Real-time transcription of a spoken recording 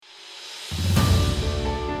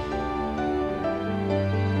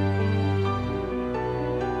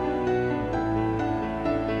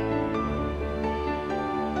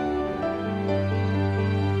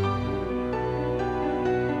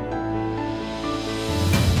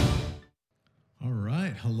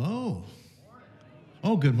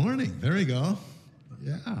Oh, good morning. There we go.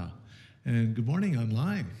 Yeah. And good morning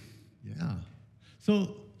online. Yeah.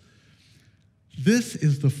 So this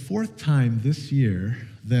is the fourth time this year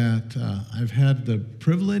that I've had the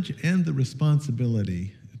privilege and the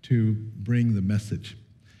responsibility to bring the message.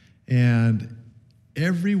 And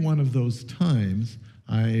every one of those times,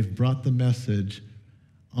 I've brought the message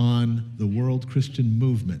on the world Christian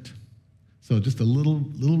movement. So just a little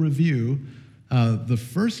review. The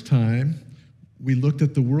first time, we looked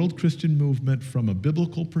at the world Christian movement from a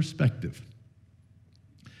biblical perspective.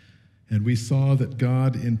 And we saw that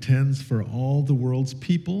God intends for all the world's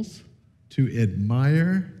peoples to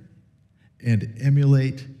admire and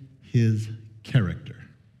emulate his character.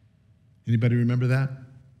 Anybody remember that?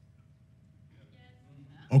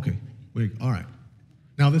 Okay, all right.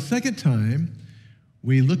 Now, the second time,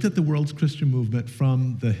 we looked at the world's Christian movement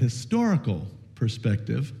from the historical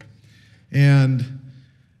perspective, and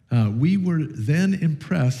we were then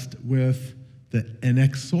impressed with the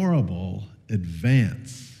inexorable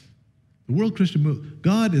advance. The world Christian movement,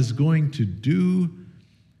 God is going to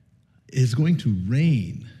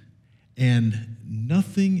reign, and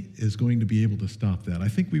nothing is going to be able to stop that. I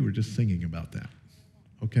think we were just singing about that,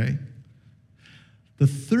 okay? The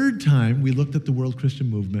third time, we looked at the world Christian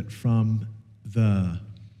movement from the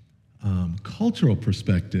cultural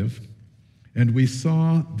perspective, and we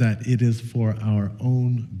saw that it is for our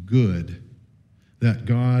own good, that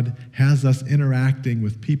God has us interacting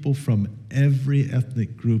with people from every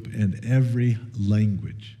ethnic group and every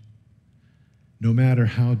language, no matter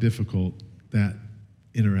how difficult that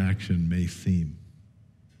interaction may seem.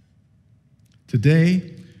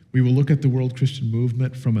 Today, we will look at the world Christian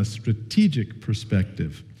movement from a strategic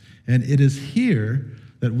perspective, and it is here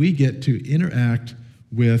that we get to interact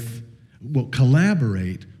with,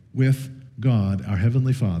 collaborate with God, our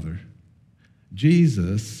Heavenly Father,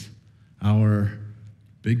 Jesus, our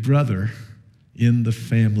big brother, in the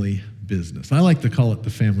family business. I like to call it the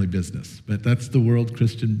family business, but that's the world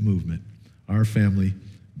Christian movement, our family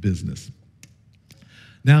business.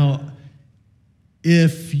 Now,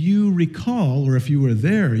 if you recall, or if you were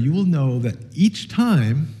there, you will know that each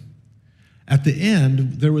time, at the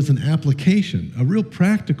end, there was an application, a real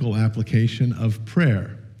practical application of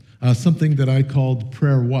prayer, something that I called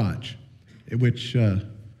Prayer Watch, which I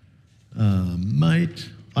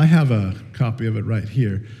have a copy of it right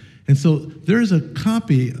here. And so there's a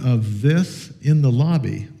copy of this in the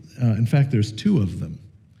lobby. In fact, there's two of them.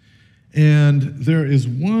 And there is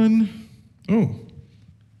one,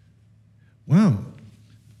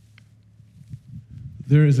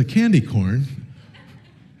 there is a candy corn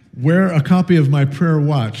where a copy of my prayer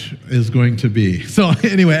watch is going to be. So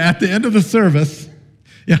anyway, at the end of the service,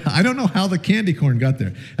 I don't know how the candy corn got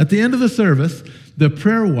there. At the end of the service, the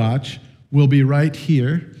prayer watch will be right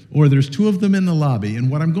here, or there's two of them in the lobby. And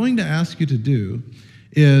what I'm going to ask you to do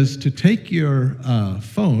is to take your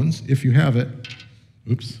phones, if you have it.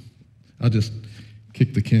 Oops, I'll just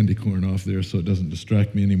kick the candy corn off there so it doesn't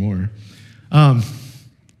distract me anymore. I'll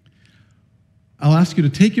ask you to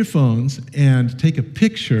take your phones and take a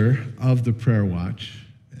picture of the prayer watch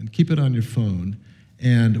and keep it on your phone.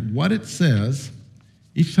 And what it says,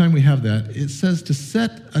 each time we have that, it says to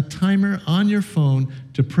set a timer on your phone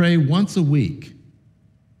to pray once a week.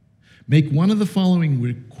 Make one of the following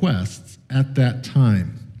requests at that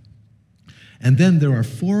time. And then there are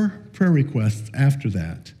 4 prayer requests after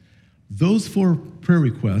that. Those 4 prayer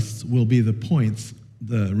requests will be the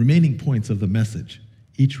remaining points of the message,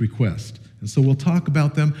 each request. And so we'll talk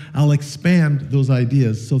about them. I'll expand those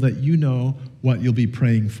ideas so that you know what you'll be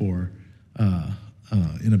praying for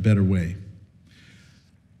in a better way.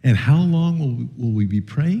 And how long will we be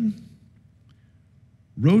praying?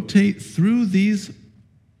 Rotate through these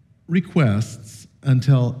requests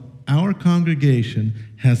until our congregation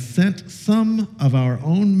has sent some of our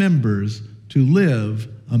own members to live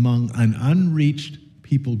among an unreached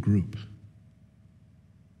people group.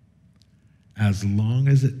 As long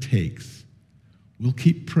as it takes. We'll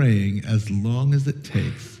keep praying as long as it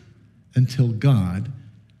takes until God,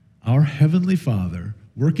 our Heavenly Father,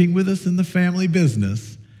 working with us in the family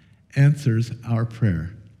business, answers our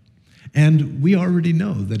prayer. And we already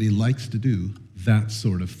know that he likes to do that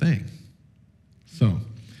sort of thing. So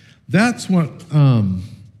that's what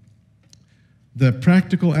the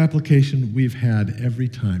practical application we've had every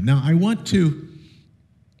time. Now, I want to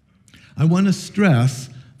stress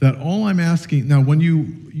that all I'm asking, now when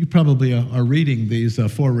you probably are reading these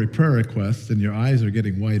 4 prayer requests and your eyes are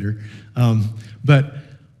getting wider, but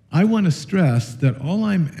I want to stress that all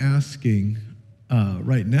I'm asking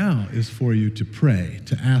right now is for you to pray,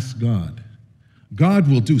 to ask God. God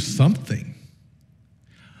will do something.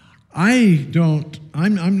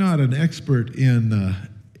 I'm not an expert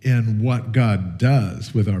in what God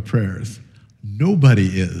does with our prayers. Nobody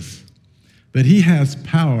is. But he has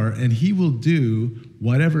power, and he will do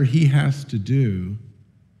whatever he has to do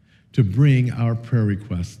to bring our prayer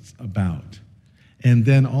requests about. And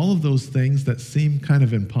then all of those things that seem kind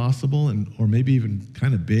of impossible or maybe even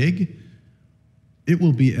kind of big, it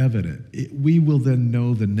will be evident. We will then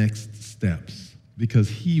know the next steps because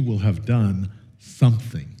he will have done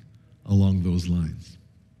something along those lines.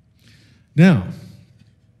 Now,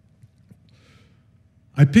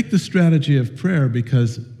 I picked the strategy of prayer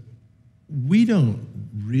because we don't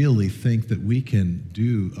really think that we can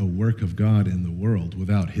do a work of God in the world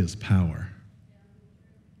without his power.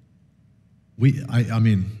 We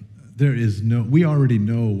already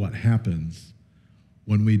know what happens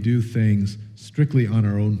when we do things strictly on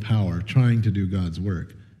our own power, trying to do God's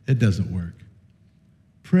work. It doesn't work.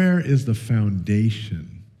 Prayer is the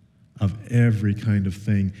foundation of every kind of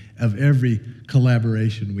thing, of every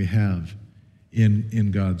collaboration we have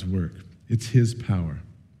in God's work. It's his power.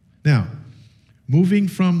 Now, moving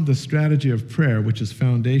from the strategy of prayer, which is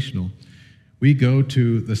foundational, we go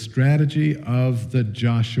to the strategy of the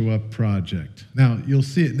Joshua Project. Now, you'll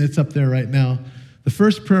see it, and it's up there right now. The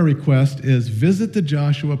first prayer request is visit the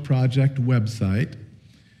Joshua Project website,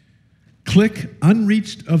 click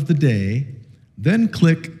Unreached of the Day, then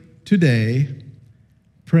click Today,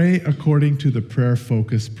 pray according to the prayer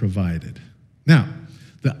focus provided. Now,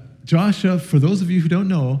 for those of you who don't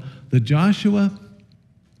know, the Joshua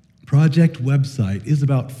Project website is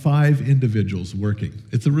about 5 individuals working.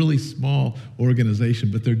 It's a really small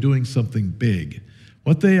organization, but they're doing something big.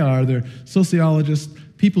 What they are, they're sociologists,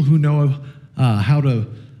 people who know how to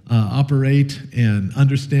operate and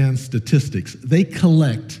understand statistics. They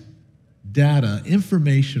collect data,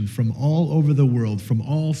 information from all over the world, from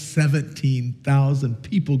all 17,000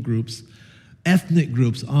 people groups, ethnic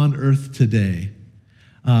groups on earth today,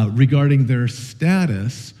 regarding their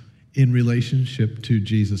status in relationship to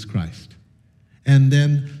Jesus Christ. And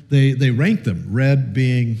then they rank them, red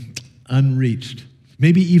being unreached,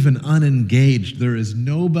 maybe even unengaged. There is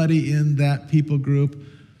nobody in that people group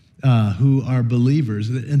who are believers,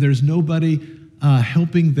 and there's nobody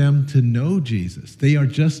helping them to know Jesus. They are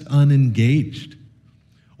just unengaged.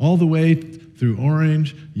 All the way through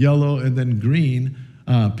orange, yellow, and then green,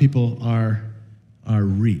 people are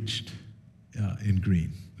reached in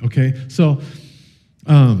green. Okay, so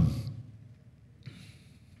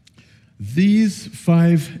these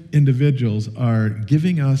 5 individuals are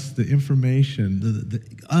giving us the information,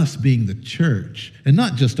 us being the church, and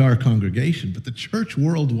not just our congregation, but the church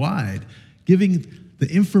worldwide, giving the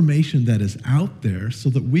information that is out there so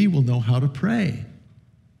that we will know how to pray.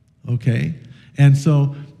 Okay? And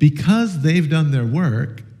so because they've done their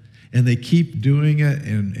work and they keep doing it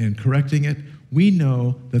and correcting it, we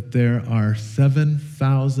know that there are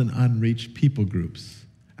 7,000 unreached people groups.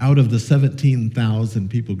 Out of the 17,000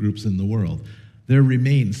 people groups in the world, there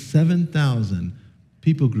remain 7,000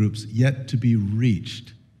 people groups yet to be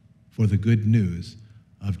reached for the good news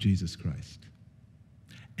of Jesus Christ.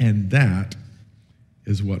 And that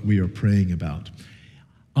is what we are praying about.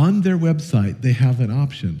 On their website, they have an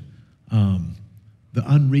option, the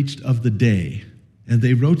Unreached of the Day. And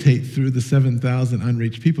they rotate through the 7,000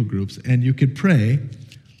 unreached people groups, and you could pray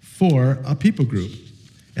for a people group.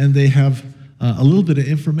 And they have a little bit of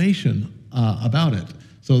information about it.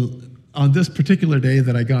 So on this particular day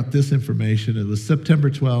that I got this information, it was September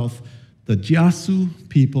 12th, the Jiasu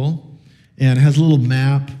people, and it has a little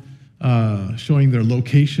map showing their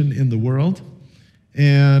location in the world.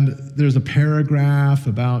 And there's a paragraph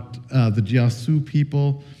about the Jiasu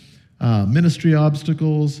people, ministry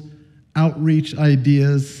obstacles, outreach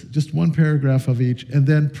ideas, just one paragraph of each, and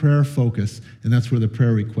then prayer focus, and that's where the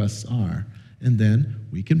prayer requests are. And then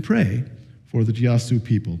we can pray for the Jiasu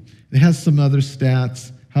people. It has some other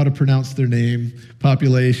stats, how to pronounce their name,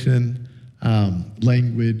 population,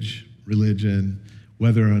 language, religion,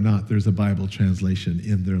 whether or not there's a Bible translation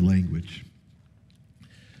in their language.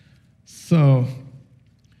 So,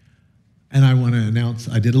 and I want to announce,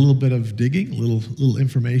 I did a little bit of digging, a little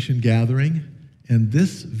information gathering, and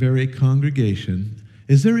this very congregation,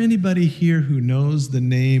 is there anybody here who knows the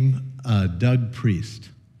name Doug Priest?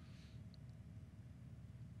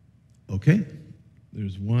 Okay,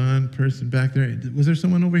 there's one person back there. Was there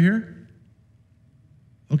someone over here?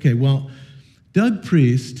 Okay, well, Doug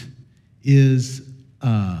Priest is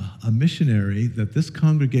a missionary that this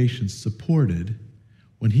congregation supported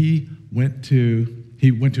when he went to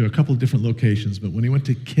a couple of different locations, but when he went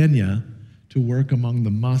to Kenya to work among the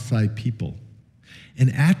Maasai people.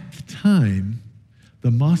 And at the time, the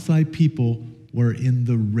Maasai people were in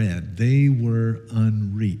the red. They were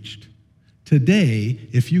unreached. Today,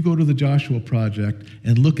 if you go to the Joshua Project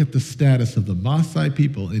and look at the status of the Maasai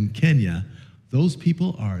people in Kenya, those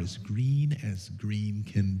people are as green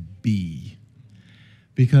can be.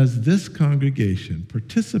 Because this congregation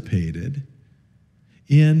participated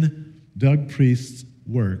in Doug Priest's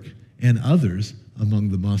work and others among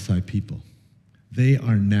the Maasai people. They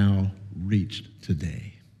are now reached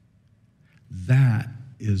today. That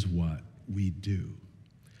is what we do.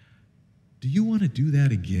 Do you want to do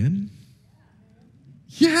that again?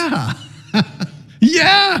 Yeah.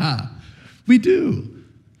 Yeah, we do.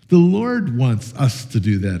 The Lord wants us to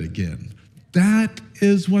do that again. That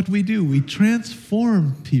is what we do. We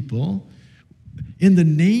transform people in the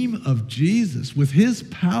name of Jesus with his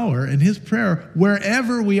power and his prayer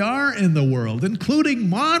wherever we are in the world, including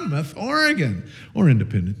Monmouth, Oregon, or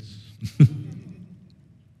Independence.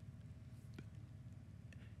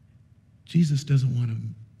 Jesus doesn't want to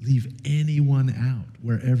leave anyone out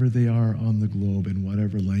wherever they are on the globe in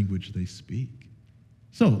whatever language they speak.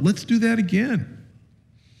 So let's do that again.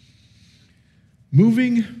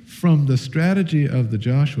 Moving from the strategy of the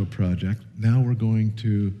Joshua Project, now we're going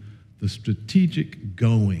to the strategic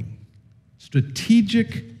going.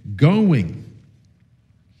 Strategic going.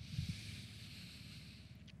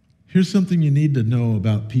 Here's something you need to know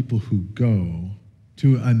about people who go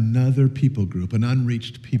to another people group, an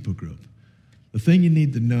unreached people group. The thing you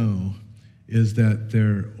need to know is that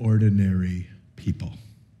they're ordinary people.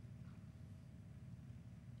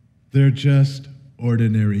 They're just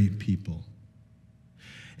ordinary people.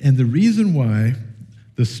 And the reason why,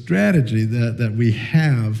 the strategy that we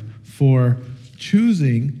have for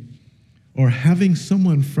choosing or having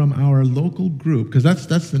someone from our local group, because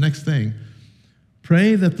that's the next thing,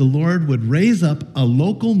 pray that the Lord would raise up a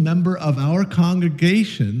local member of our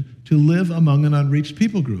congregation to live among an unreached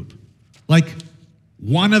people group. Like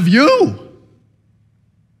one of you.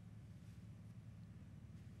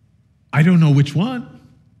 I don't know which one.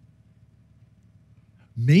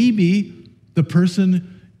 Maybe the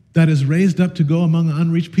person that is raised up to go among an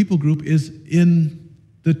unreached people group is in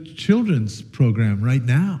the children's program right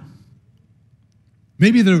now.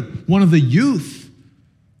 Maybe they're one of the youth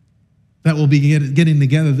that will be getting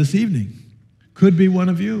together this evening. Could be one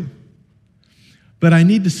of you. But I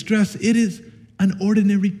need to stress, it is an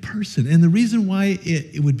ordinary person. And the reason why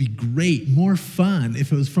it would be great, more fun,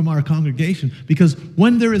 if it was from our congregation, because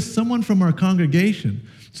when there is someone from our congregation,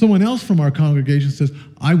 someone else from our congregation says,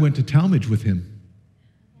 I went to Talmadge with him.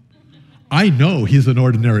 I know he's an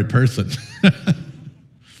ordinary person.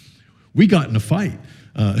 We got in a fight.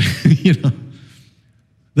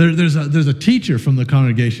 There's a teacher from the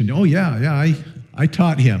congregation. Oh, yeah, I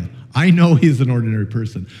taught him. I know he's an ordinary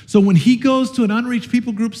person. So when he goes to an unreached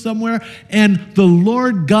people group somewhere and the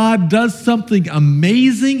Lord God does something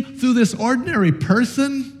amazing through this ordinary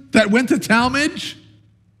person that went to Talmadge,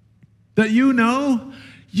 that you know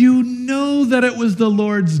that it was the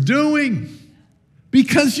Lord's doing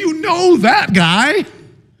because you know that guy.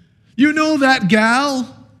 You know that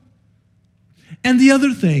gal. And the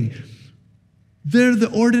other thing, they're the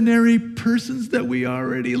ordinary persons that we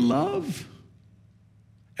already love.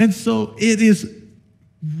 And so it is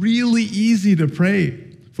really easy to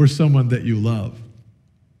pray for someone that you love,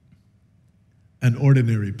 an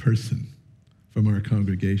ordinary person from our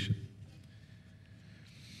congregation.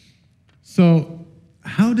 So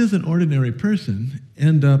how does an ordinary person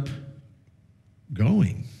end up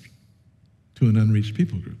going to an unreached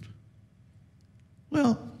people group?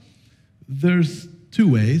 Well, there's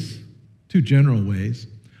two general ways.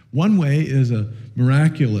 One way is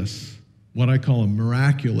what I call a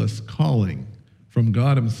miraculous calling from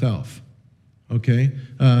God himself. Okay?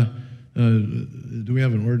 Do we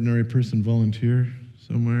have an ordinary person volunteer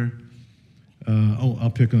somewhere?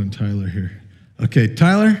 I'll pick on Tyler here. Okay,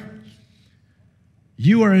 Tyler,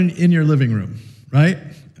 you are in your living room, right?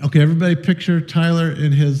 Okay, everybody picture Tyler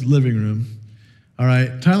in his living room. All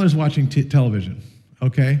right, Tyler's watching television,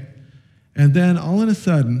 okay? And then all of a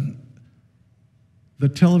sudden, the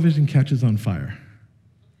television catches on fire.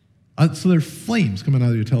 So there are flames coming out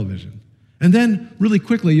of your television. And then really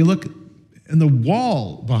quickly you look and the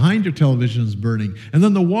wall behind your television is burning. And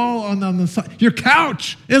then the wall on the side, your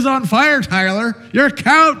couch is on fire, Tyler. Your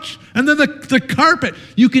couch. And then the carpet.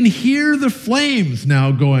 You can hear the flames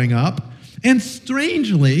now going up. And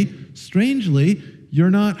strangely, you're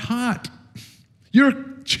not hot. Your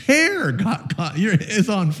chair is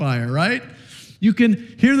on fire, right? You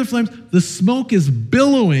can hear the flames. The smoke is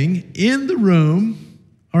billowing in the room.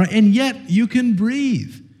 All right, and yet you can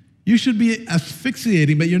breathe. You should be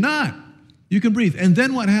asphyxiating, but you're not. You can breathe. And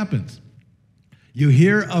then what happens? You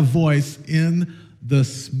hear a voice in the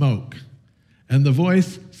smoke. And the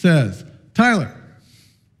voice says, Tyler,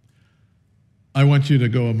 I want you to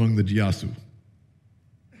go among the Jiasu.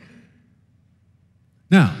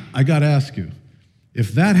 Now, I got to ask you,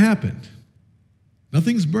 if that happened,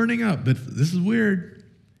 nothing's burning up, but this is weird,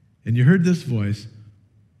 and you heard this voice,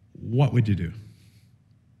 what would you do?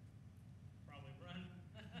 Probably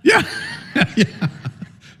run.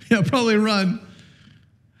 Yeah, probably run.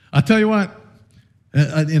 I'll tell you what,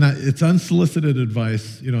 it's unsolicited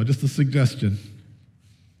advice, just a suggestion.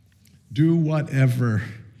 Do whatever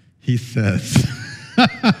he says.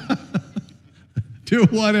 Do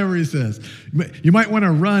whatever he says. You might want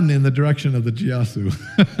to run in the direction of the Jiasu.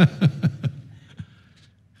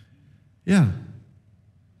 Yeah.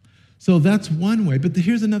 So that's one way, but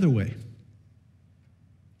here's another way.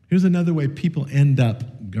 Here's another way people end up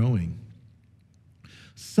going.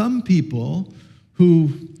 Some people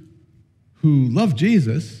who love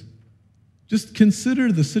Jesus just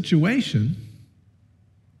consider the situation.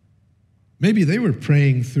 Maybe they were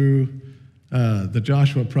praying through the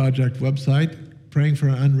Joshua Project website, praying for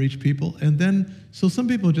unreached people, and then, so some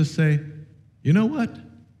people just say, you know what?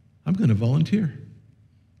 I'm going to volunteer.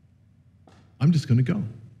 I'm just going to go.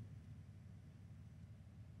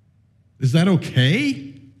 Is that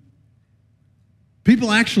okay?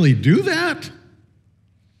 People actually do that?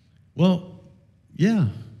 Well, yeah.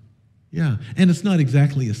 And it's not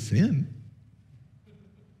exactly a sin.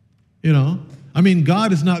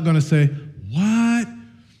 God is not going to say, what?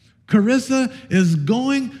 Carissa is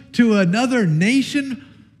going to another nation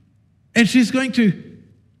and she's going to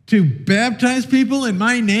baptize people in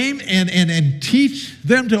my name and teach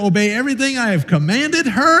them to obey everything I have commanded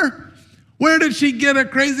her? Where did she get a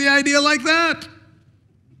crazy idea like that?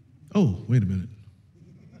 Oh, wait a minute.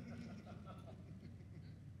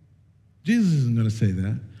 Jesus isn't going to say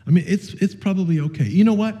that. It's probably okay. You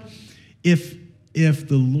know what? If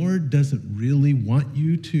the Lord doesn't really want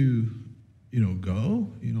you to, go,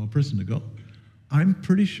 a person to go, I'm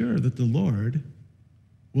pretty sure that the Lord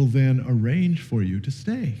will then arrange for you to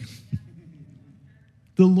stay.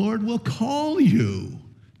 The Lord will call you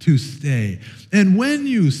to stay. And when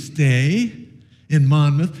you stay in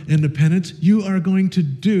Monmouth, Independence, you are going to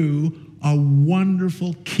do a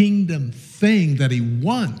wonderful kingdom thing that he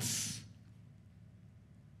wants.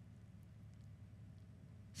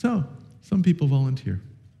 So, some people volunteer.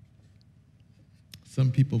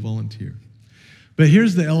 Some people volunteer. But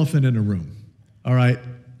here's the elephant in the room, all right?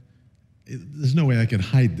 There's no way I can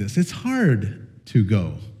hide this. It's hard to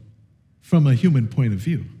go from a human point of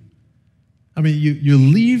view. You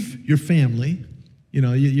leave your family,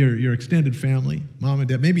 your extended family, mom and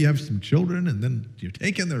dad. Maybe you have some children, and then you're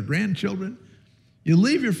taking their grandchildren. You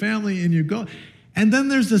leave your family and you go. And then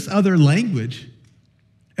there's this other language.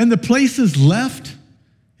 And the places left,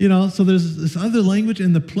 so there's this other language,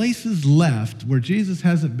 and the places left where Jesus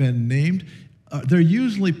hasn't been named, they're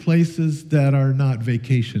usually places that are not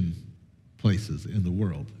vacation places in the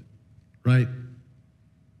world, right?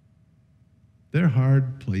 They're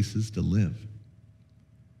hard places to live.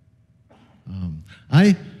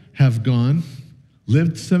 I have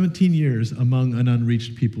lived 17 years among an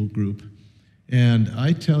unreached people group, and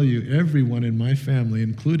I tell you, everyone in my family,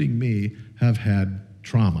 including me, have had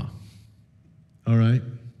trauma, all right?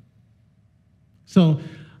 So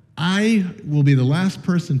I will be the last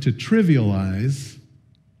person to trivialize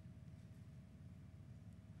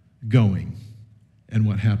going and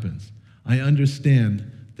what happens. I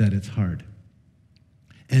understand that it's hard.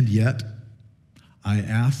 And yet, I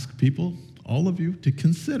ask people, all of you, to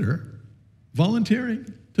consider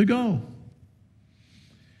volunteering to go.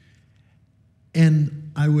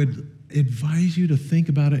 And I would advise you to think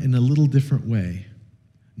about it in a little different way.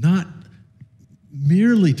 Not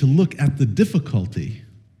merely to look at the difficulty,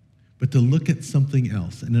 but to look at something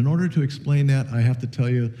else. And in order to explain that, I have to tell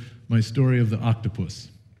you my story of the octopus.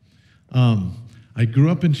 I grew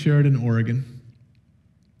up in Sheridan, Oregon.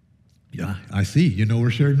 Yeah, I see. You know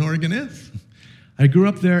where Sheridan, Oregon is. I grew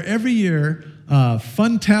up there. Every year,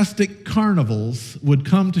 fantastic carnivals would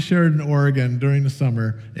come to Sheridan, Oregon during the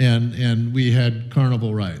summer, and we had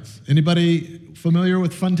carnival rides. Anybody familiar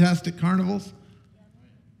with fantastic carnivals?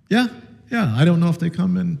 Yeah. I don't know if they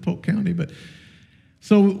come in Polk County, but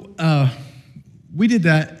so we did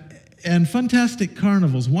that. And fantastic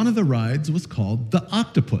carnivals, one of the rides was called the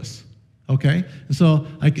octopus. Okay, and so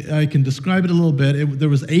I can describe it a little bit. There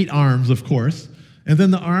was 8 arms, of course, and then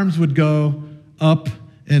the arms would go up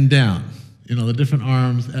and down, the different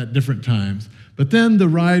arms at different times. But then the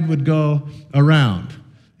ride would go around,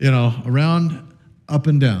 around, up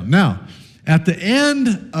and down. Now, at the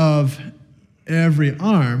end of every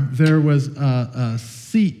arm, there was a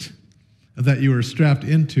seat that you were strapped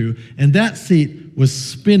into, and that seat was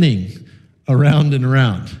spinning around and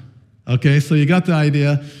around. Okay, so you got the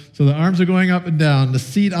idea. So the arms are going up and down. The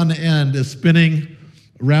seat on the end is spinning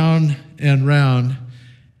round and round,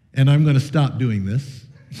 and I'm going to stop doing this.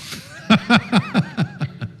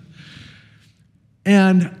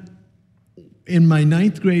 And in my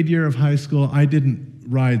 9th grade year of high school, I didn't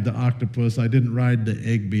ride the octopus. I didn't ride the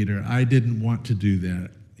egg beater. I didn't want to do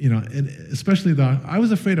that. And especially I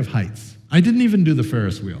was afraid of heights. I didn't even do the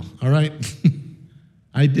Ferris wheel, all right?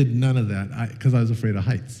 I did none of that because I was afraid of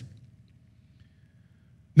heights.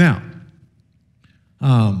 Now,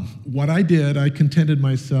 what I did, I contented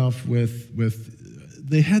myself with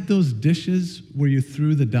they had those dishes where you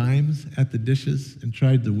threw the dimes at the dishes and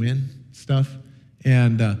tried to win stuff.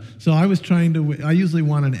 And so I was trying to I usually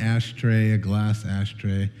want an ashtray, a glass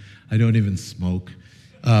ashtray. I don't even smoke.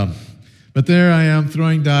 But there I am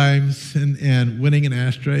throwing dimes and winning an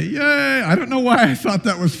ashtray. Yay! I don't know why I thought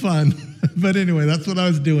that was fun. But anyway, that's what I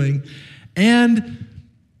was doing. And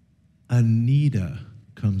Anita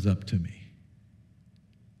comes up to me.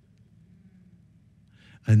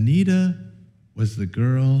 Anita was the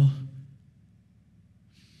girl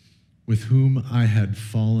with whom I had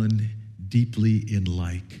fallen deeply in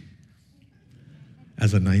like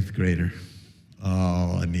as a 9th grader.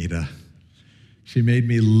 Oh, Anita. She made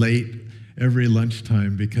me late every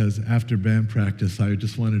lunchtime because after band practice, I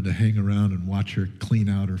just wanted to hang around and watch her clean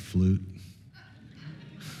out her flute.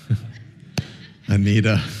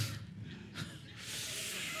 Anita.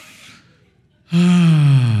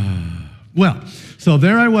 Well, so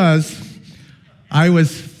there I was. I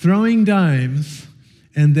was throwing dimes,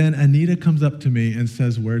 and then Anita comes up to me and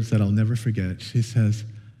says words that I'll never forget. She says,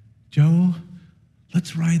 "Joe,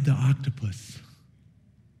 let's ride the octopus."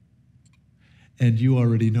 And you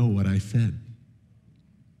already know what I said.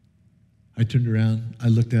 I turned around, I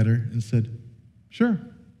looked at her and said, "Sure."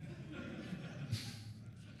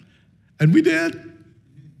 And we did.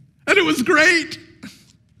 And it was great.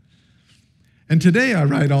 And today I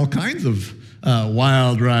ride all kinds of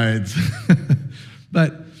wild rides.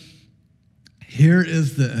 But here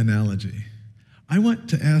is the analogy. I want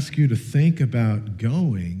to ask you to think about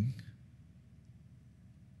going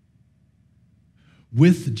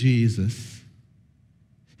with Jesus,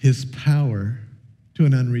 his power, to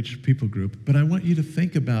an unreached people group. But I want you to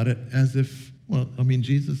think about it as if,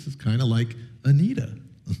 Jesus is kind of like Anita.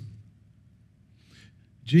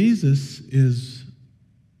 Jesus is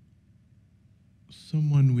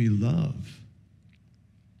someone we love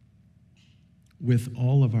with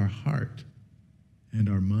all of our heart and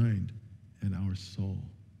our mind and our soul.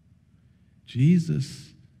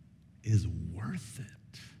 Jesus is worth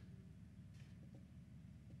it.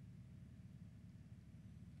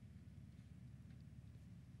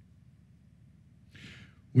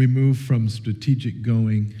 We move from strategic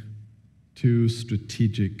going to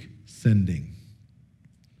strategic sending.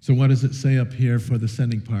 So what does it say up here for the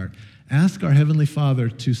sending part? Ask our Heavenly Father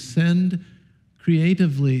to send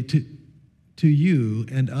creatively to you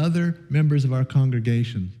and other members of our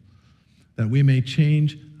congregation that we may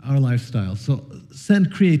change our lifestyle. So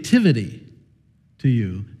send creativity to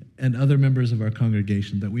you and other members of our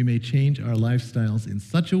congregation that we may change our lifestyles in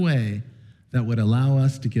such a way that would allow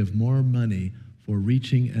us to give more money for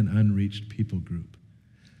reaching an unreached people group.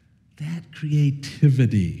 That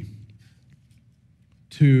creativity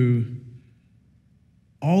to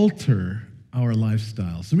alter our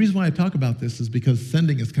lifestyles. The reason why I talk about this is because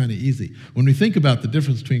sending is kind of easy. When we think about the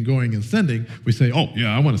difference between going and sending, we say, "Oh,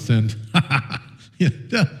 yeah, I want to send."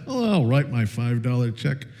 I'll write my $5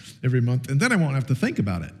 check every month, and then I won't have to think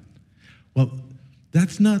about it. Well,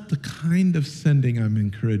 that's not the kind of sending I'm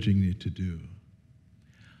encouraging you to do.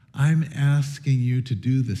 I'm asking you to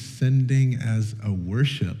do the sending as a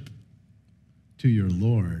worship to your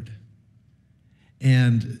Lord.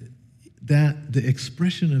 And that the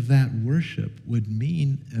expression of that worship would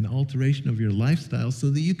mean an alteration of your lifestyle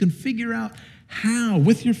so that you can figure out how,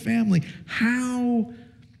 with your family,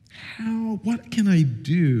 what can I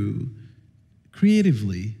do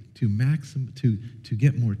creatively to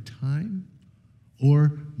get more time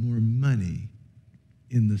or more money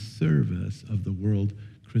in the service of the world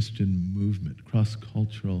Christian movement,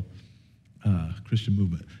 cross-cultural Christian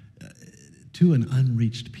movement, to an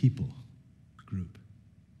unreached people group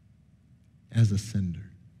as a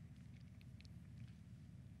sender.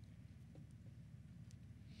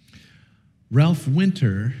 Ralph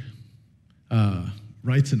Winter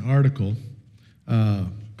writes an article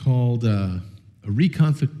called A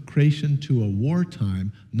Reconsecration to a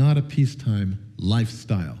Wartime, Not a Peacetime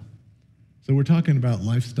Lifestyle. So we're talking about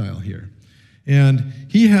lifestyle here. And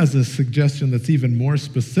he has a suggestion that's even more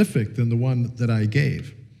specific than the one that I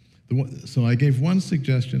gave. So I gave one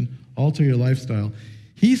suggestion, alter your lifestyle.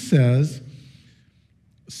 He says,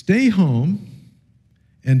 stay home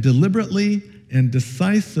and deliberately and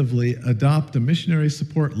decisively adopt a missionary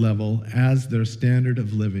support level as their standard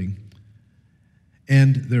of living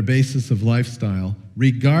and their basis of lifestyle,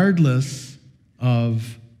 regardless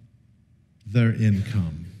of their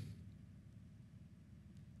income.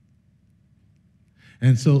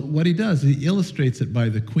 And so what he does, he illustrates it by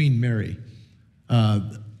the Queen Mary.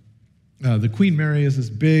 The Queen Mary is this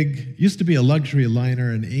big, used to be a luxury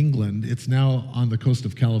liner in England. It's now on the coast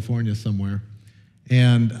of California somewhere.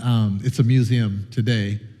 And it's a museum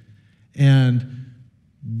today. And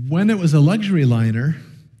when it was a luxury liner,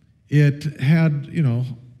 it had, a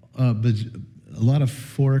lot of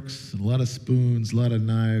forks, a lot of spoons, a lot of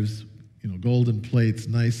knives, golden plates,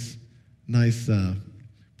 nice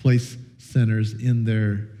place centers in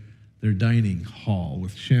their dining hall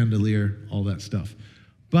with chandelier, all that stuff.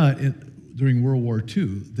 But during World War II,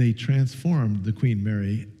 they transformed the Queen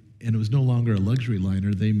Mary, and it was no longer a luxury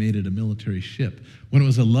liner. They made it a military ship. When it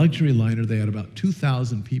was a luxury liner, they had about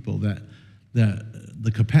 2,000 people that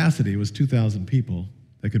the capacity was 2,000 people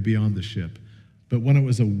that could be on the ship. But when it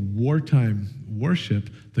was a wartime warship,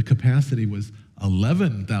 the capacity was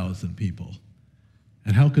 11,000 people.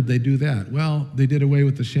 And how could they do that? Well, they did away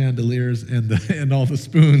with the chandeliers and all the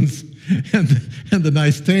spoons and the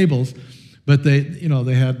nice tables, but they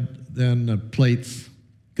had then plates,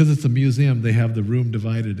 because it's a museum. They have the room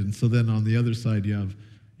divided, and so then on the other side you have,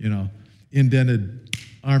 indented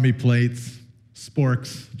army plates,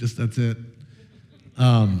 sporks. Just that's it.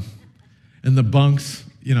 And the bunks,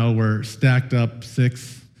 were stacked up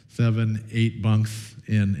 6, 7, 8 bunks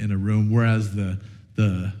in a room, whereas the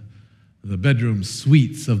bedroom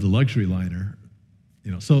suites of the luxury liner,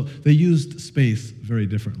 so they used space very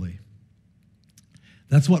differently.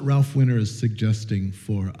 That's what Ralph Winter is suggesting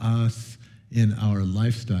for us in our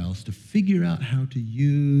lifestyles, to figure out how to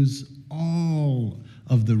use all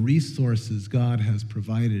of the resources God has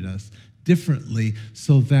provided us differently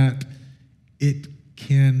so that it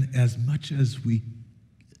can, as much as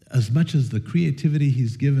the creativity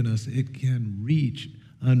He's given us, it can reach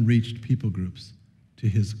unreached people groups to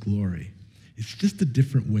His glory. It's just a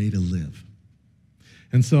different way to live.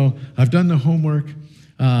 And so I've done the homework.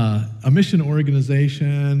 A mission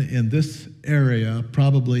organization in this area,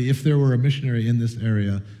 probably, if there were a missionary in this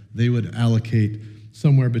area, they would allocate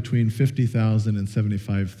somewhere between $50,000 and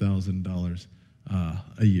 $75,000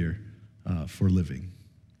 a year for living.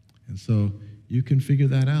 And so you can figure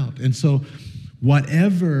that out. And so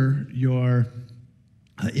whatever your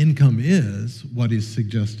income is, what he's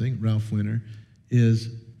suggesting, Ralph Winter, is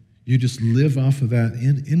you just live off of that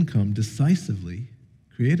income decisively,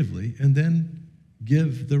 creatively, and then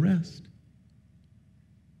give the rest.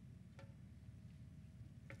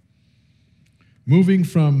 Moving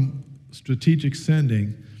from strategic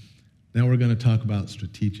sending, now we're going to talk about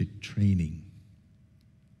strategic training.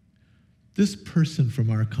 This person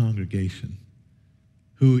from our congregation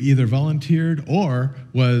who either volunteered or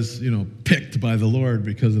was, picked by the Lord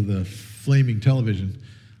because of the flaming television,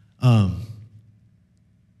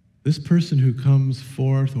 this person who comes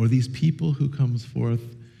forth, or these people who comes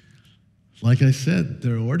forth, like I said,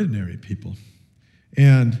 they're ordinary people.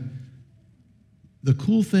 And the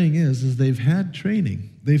cool thing is they've had training.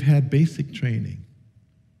 They've had basic training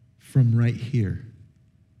from right here.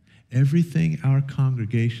 Everything our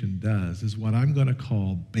congregation does is what I'm going to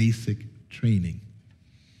call basic training.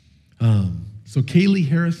 So Kaylee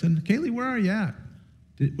Harrison. Kaylee, where are you at?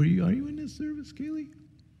 Are you in this service, Kaylee?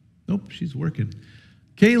 Nope, she's working.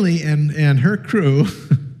 Kaylee and her crew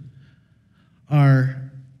are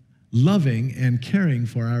loving and caring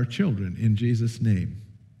for our children in Jesus' name.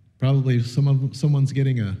 Probably someone's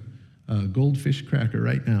getting a goldfish cracker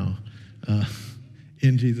right now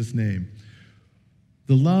in Jesus' name.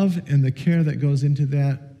 The love and the care that goes into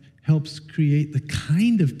that helps create the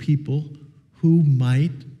kind of people who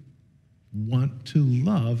might want to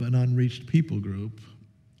love an unreached people group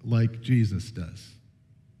like Jesus does.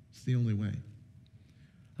 It's the only way.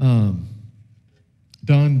 Don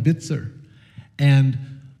Bitzer and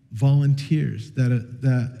volunteers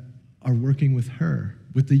that are working with her,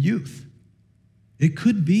 with the youth. It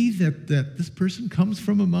could be that this person comes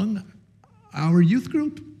from among our youth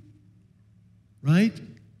group, right?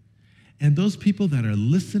 And those people that are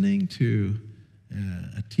listening to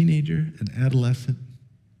a teenager, an adolescent,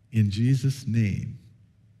 in Jesus' name,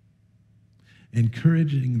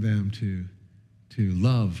 encouraging them to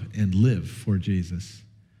love and live for Jesus.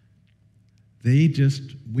 we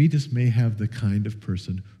just may have the kind of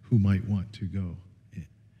person who might want to go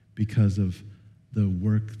because of the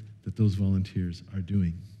work that those volunteers are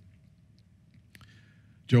doing.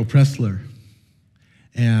 Joe Pressler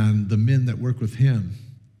and the men that work with him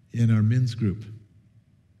in our men's group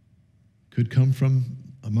could come from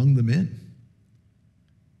among the men.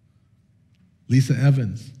 Lisa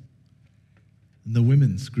Evans and the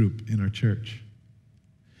women's group in our church.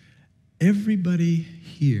 Everybody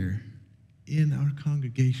here in our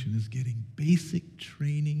congregation is getting basic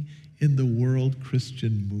training in the world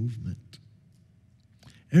Christian movement.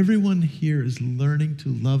 Everyone here is learning to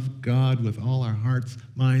love God with all our hearts,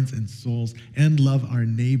 minds, and souls, and love our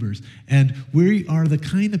neighbors. And we are the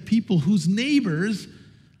kind of people whose neighbors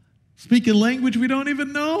speak a language we don't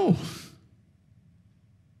even know.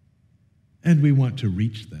 And we want to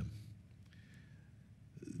reach them.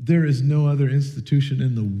 There is no other institution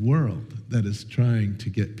in the world that is trying to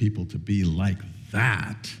get people to be like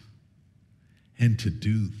that and to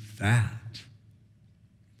do that.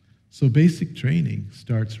 So basic training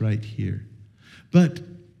starts right here. But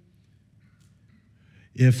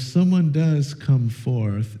if someone does come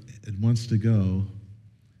forth and wants to go,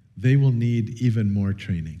 they will need even more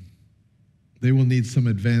training. They will need some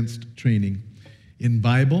advanced training in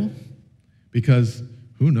Bible, because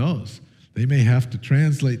who knows? They may have to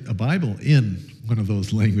translate a Bible in one of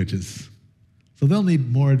those languages. So they'll need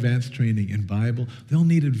more advanced training in Bible. They'll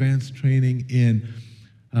need advanced training in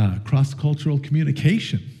cross-cultural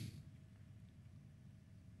communication,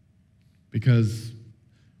 because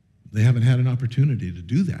they haven't had an opportunity to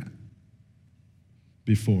do that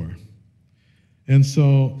before. And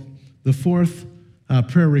so the fourth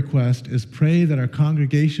prayer request is pray that our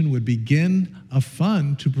congregation would begin a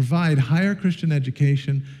fund to provide higher Christian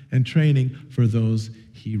education and training for those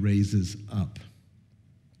he raises up.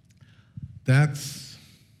 That's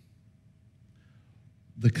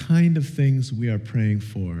the kind of things we are praying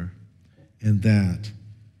for, and that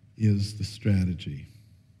is the strategy.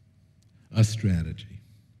 A strategy.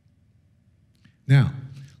 Now,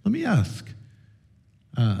 let me ask,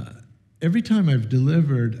 every time I've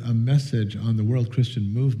delivered a message on the World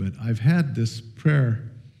Christian Movement, I've had this prayer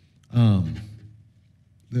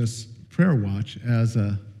watch as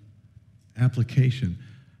a application.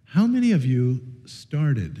 How many of you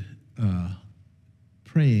started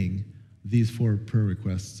praying these 4 prayer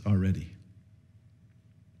requests already?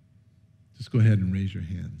 Just go ahead and raise your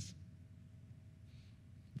hands.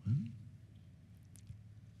 One.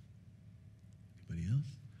 Anybody else?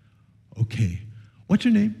 Okay. What's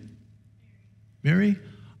your name? Mary,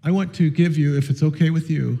 I want to give you, if it's okay with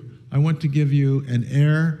you, I want to give you an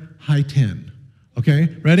air high 10. Okay,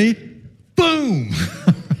 ready? Boom!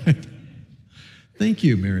 Thank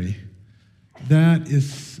you, Mary. That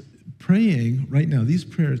is praying right now. These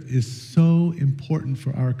prayers is so important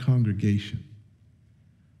for our congregation,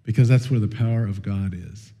 because that's where the power of God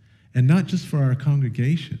is. And not just for our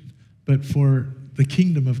congregation, but for the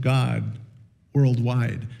kingdom of God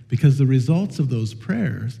worldwide, because the results of those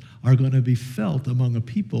prayers are going to be felt among a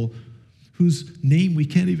people whose name we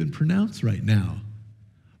can't even pronounce right now.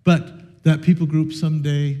 But that people group,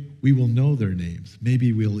 someday we will know their names.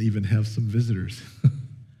 Maybe we'll even have some visitors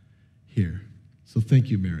here. So thank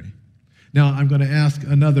you, Mary. Now I'm going to ask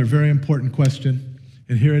another very important question,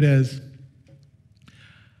 and here it is.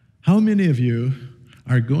 How many of you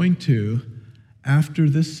are going to, after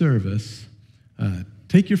this service,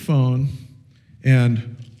 take your phone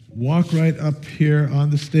and walk right up here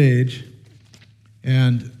on the stage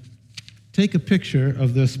and take a picture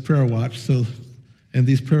of this prayer watch and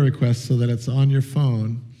these prayer requests so that it's on your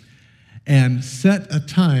phone, and set a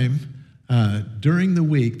time during the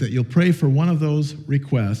week that you'll pray for one of those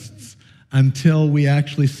requests until we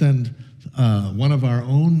actually send one of our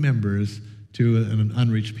own members to an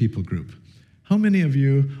unreached people group. How many of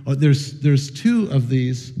you, there's 2 of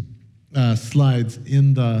these slides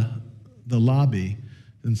in the lobby,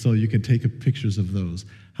 and so you can take pictures of those.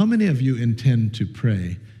 How many of you intend to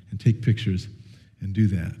pray and take pictures and do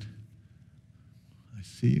that? I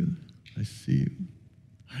see you.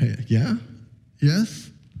 Yeah? Yes?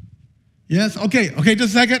 Yes? Okay,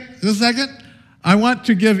 just a second. I want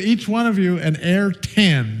to give each one of you an air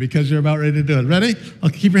 10 because you're about ready to do it. Ready?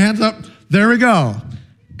 Okay, keep your hands up. There we go.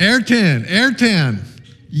 Air 10.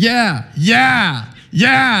 Yeah. Yes.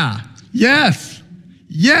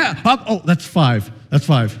 Yeah. Oh, that's 5.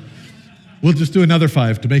 We'll just do another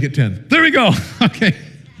 5 to make it 10. There we go. Okay.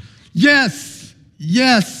 Yes,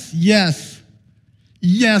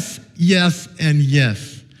 and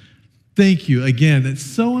yes. Thank you. Again, it's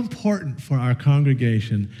so important for our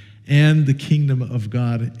congregation and the kingdom of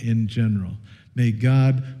God in general. May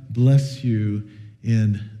God bless you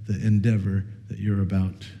in the endeavor that you're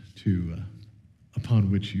about to, upon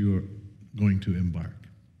which you are going to embark.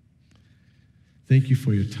 Thank you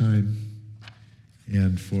for your time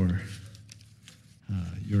and for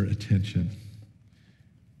your attention.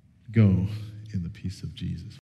 Go in the peace of Jesus.